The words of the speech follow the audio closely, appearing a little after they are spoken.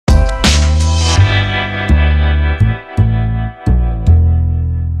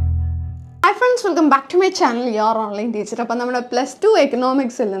friends, welcome back to my channel, your online teacher. അപ്പോൾ നമ്മൾ +2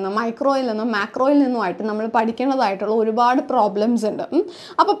 എക്കണോമിക്സിൽ നിന്ന് മൈക്രോയിൽ നിന്നും മാക്രോയിൽ നിന്നുമായിട്ട് നമ്മൾ പഠിക്കേണ്ടതായിട്ടുള്ള ഒരുപാട് പ്രോബ്ലംസ് ഉണ്ട്.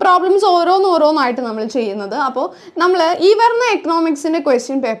 അപ്പോൾ പ്രോബ്ലംസ് ഓരോന്നായിട്ട് നമ്മൾ ചെയ്യുന്നത്. അപ്പോൾ നമ്മൾ ഈ വരുന്ന എക്കണോമിക്സിൻ്റെ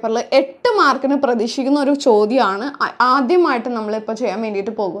ക്വസ്റ്റ്യൻ പേപ്പറിൽ 8 മാർക്കിന് പ്രതീക്ഷിക്കുന്ന ഒരു ചോദ്യമാണ് ആദ്യമായിട്ട് നമ്മളിപ്പോൾ ചെയ്യാൻ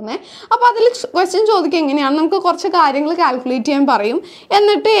വേണ്ടിയിട്ട് പോകുന്നത്. അപ്പോൾ അതിൽ ക്വസ്റ്റ്യൻ ചോദിക്കുക എങ്ങനെയാണ്, നമുക്ക് കുറച്ച് കാര്യങ്ങൾ കാൽക്കുലേറ്റ് ചെയ്യാൻ പറയും.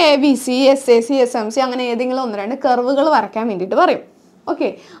 എന്നിട്ട് ABC, SAC, SMC അങ്ങനെ ഏതെങ്കിലും 1-2 കർവുകൾ വരയ്ക്കാൻ വേണ്ടിയിട്ട് പറയും. ഓക്കെ,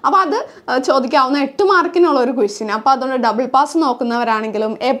 അപ്പോൾ അത് ചോദിക്കാവുന്ന 8 മാർക്കിനുള്ള ഒരു ക്വസ്റ്റ്യൻ. അപ്പോൾ അതുകൊണ്ട് ഡബിൾ പാസ്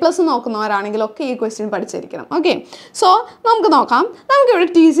നോക്കുന്നവരാണെങ്കിലും A+ നോക്കുന്നവരാണെങ്കിലും ഒക്കെ ഈ ക്വസ്റ്റ്യൻ പഠിച്ചിരിക്കണം. ഓക്കെ, സോ നമുക്ക് നോക്കാം. നമുക്കിവിടെ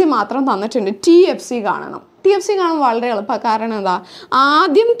TC മാത്രം തന്നിട്ടുണ്ട്. TFC കാണണം. TFC കാണാൻ വളരെ എളുപ്പമാണ്. കാരണം എന്താ,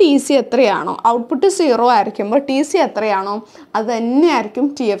 ആദ്യം TC എത്രയാണോ, ഔട്ട്പുട്ട് 0 ആയിരിക്കുമ്പോൾ TC എത്രയാണോ അത് തന്നെയായിരിക്കും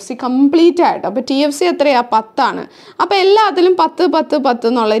TFC കംപ്ലീറ്റ് ആയിട്ട്. അപ്പോൾ TFC എത്രയാണ്, 10 ആണ്. അപ്പോൾ എല്ലാത്തിലും 10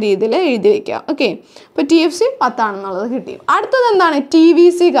 എന്നുള്ള രീതിയിൽ എഴുതി വയ്ക്കുക. ഓക്കെ, അപ്പോൾ TFC 10 ആണെന്നുള്ളത് കിട്ടി. അടുത്തത് എന്താണ്,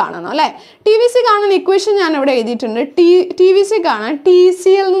 TVC കാണണം അല്ലേ. TVC കാണാൻ ഇക്വേഷൻ ഞാൻ ഇവിടെ എഴുതിയിട്ടുണ്ട്. TVC കാണാൻ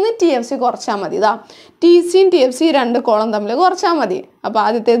TCയിൽ നിന്ന് TFC കുറച്ചാൽ മതി. ഇതാ TCയും TFC 2 കോളം തമ്മിൽ കുറച്ചാൽ മതി. അപ്പോൾ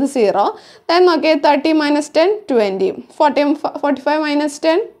ആദ്യത്തേത് 0, then നോക്കിയാൽ 30 - 10 20, 45 -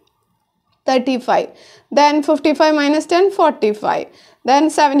 10 35, then 55 - 10 45, then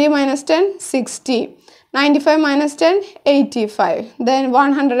 70 - 10 60, 95 - 10 85, then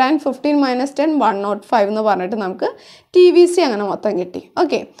 115 - 10 105 എന്ന് പറഞ്ഞിട്ട് നമുക്ക് TVC അങ്ങനെ മൊത്തം കിട്ടി.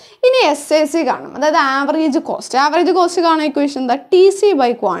 ഓക്കെ, ഇനി SAC കാണും, അതായത് ആവറേജ് കോസ്റ്റ് കാണാൻ ഇക്വേഷൻ എന്താ, TC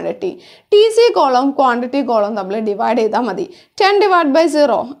by quantity. TC column quantity column തമ്മിൽ ഡിവൈഡ് ചെയ്താൽ മതി. 10 /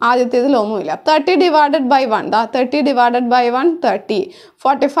 0 ആദ്യത്തേതിലൊന്നുമില്ല. 30 / 1 30 / 1 30,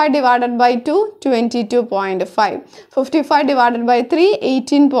 45 / 2 22.5, 55 / 3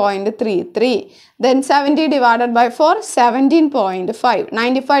 18.33, then 70 / 4 17.5,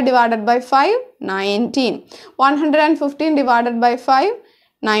 95 / 5 19, 115 / 5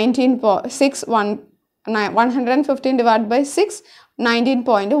 19.6, 115 / 6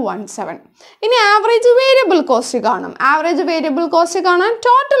 19.17. ഇനി ആവറേജ് വേരിയബിൾ കോസ്റ്റ് കാണും. ആവറേജ് വേരിയബിൾ കോസ്റ്റ് കാണാൻ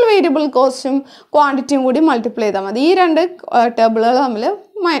ടോട്ടൽ വേരിയബിൾ കോസ്റ്റും ക്വാണ്ടിറ്റിയും കൂടി മൾട്ടിപ്ലൈ ചെയ്താൽ മതി. ഈ 2 ടേബിളുകൾ തമ്മിൽ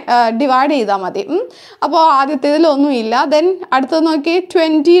ഡിവൈഡ് ചെയ്താൽ മതി. അപ്പോൾ ആദ്യത്തേതിലൊന്നുമില്ല. ദെൻ അടുത്തത് നോക്കി,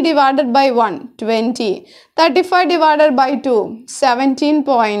 20 / 1 20, 35 / 2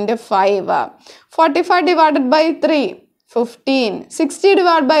 17.5, 45 / 3 15, 60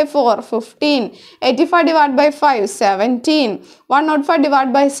 / 4 15, 85 / 5 17, 105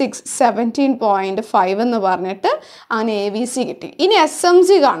 / 6 17.5 എന്ന് പറഞ്ഞിട്ട് അങ്ങനെ ABC കിട്ടി. ഇനി SMC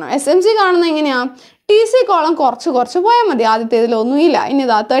കാണും. SMC കാണുന്നത് എങ്ങനെയാണ്, TC കോളം കുറച്ച് പോയാൽ മതി. ആദ്യത്തേതിലൊന്നുമില്ല. ഇനി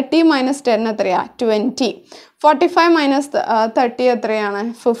ഇതാ 30 - 10 എത്രയാണ്, 20, 45 - 30 എത്രയാണ്,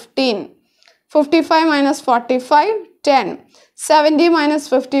 15, 55 - 45 10, 70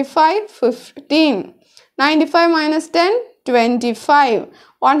 - 55 15, 95 - 10 25,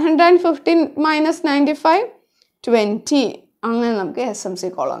 115 - 95 20. അങ്ങനെ നമുക്ക് SMC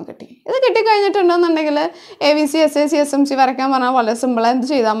കോളം കിട്ടി. ഇത് കിട്ടിക്കഴിഞ്ഞിട്ടുണ്ടെന്നുണ്ടെങ്കിൽ ABC, SAC, SMC വരയ്ക്കാൻ പറഞ്ഞാൽ വളരെ സിമ്പിളായി എന്ത്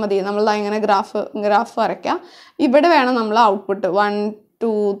ചെയ്താൽ മതി, നമ്മൾ ഇങ്ങനെ ഗ്രാഫ് വരയ്ക്കുക. ഇവിടെ വേണം നമ്മൾ ഔട്ട്പുട്ട് 1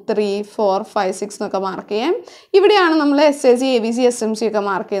 2 3 4 5 6 എന്നൊക്കെ മാർക്ക് ചെയ്യാം. ഇവിടെയാണ് നമ്മൾ SAC, ABC, SMC ഒക്കെ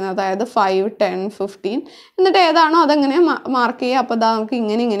മാർക്ക് ചെയ്യുന്നത്. അതായത് 5 10 15 എന്നിട്ട് ഏതാണോ അതെങ്ങനെ മാർക്ക് ചെയ്യുക. അപ്പോൾ ഇതാ നമുക്ക്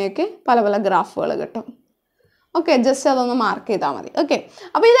ഇങ്ങനെയൊക്കെ പല ഗ്രാഫുകൾ കിട്ടും. ഓക്കെ, ജസ്റ്റ് അതൊന്ന് മാർക്ക് ചെയ്താൽ മതി. ഓക്കെ,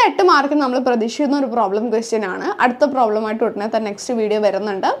 അപ്പോൾ ഇത് 8 മാർക്കിന് നമ്മൾ പ്രതീക്ഷിക്കുന്ന ഒരു പ്രോബ്ലം ക്വസ്റ്റ്യൻ ആണ്. അടുത്ത പ്രോബ്ലമായിട്ട് ഉടനെ തന്നെ നെക്സ്റ്റ് വീഡിയോ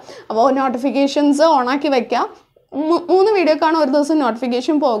വരുന്നുണ്ട്. അപ്പോൾ നോട്ടിഫിക്കേഷൻസ് ഓണാക്കി വയ്ക്കുക. 3 വീഡിയോക്കാണ് ഒരു ദിവസം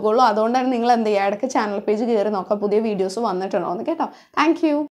നോട്ടിഫിക്കേഷൻ പോകുള്ളൂ. അതുകൊണ്ടാണ് നിങ്ങൾ എന്ത് ചെയ്യുക, ഇടയ്ക്ക് ചാനൽ പേജ് കയറി നോക്കുക പുതിയ വീഡിയോസ് വന്നിട്ടുണ്ടോ എന്ന് കേട്ടോ. Thank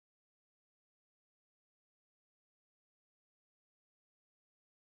you.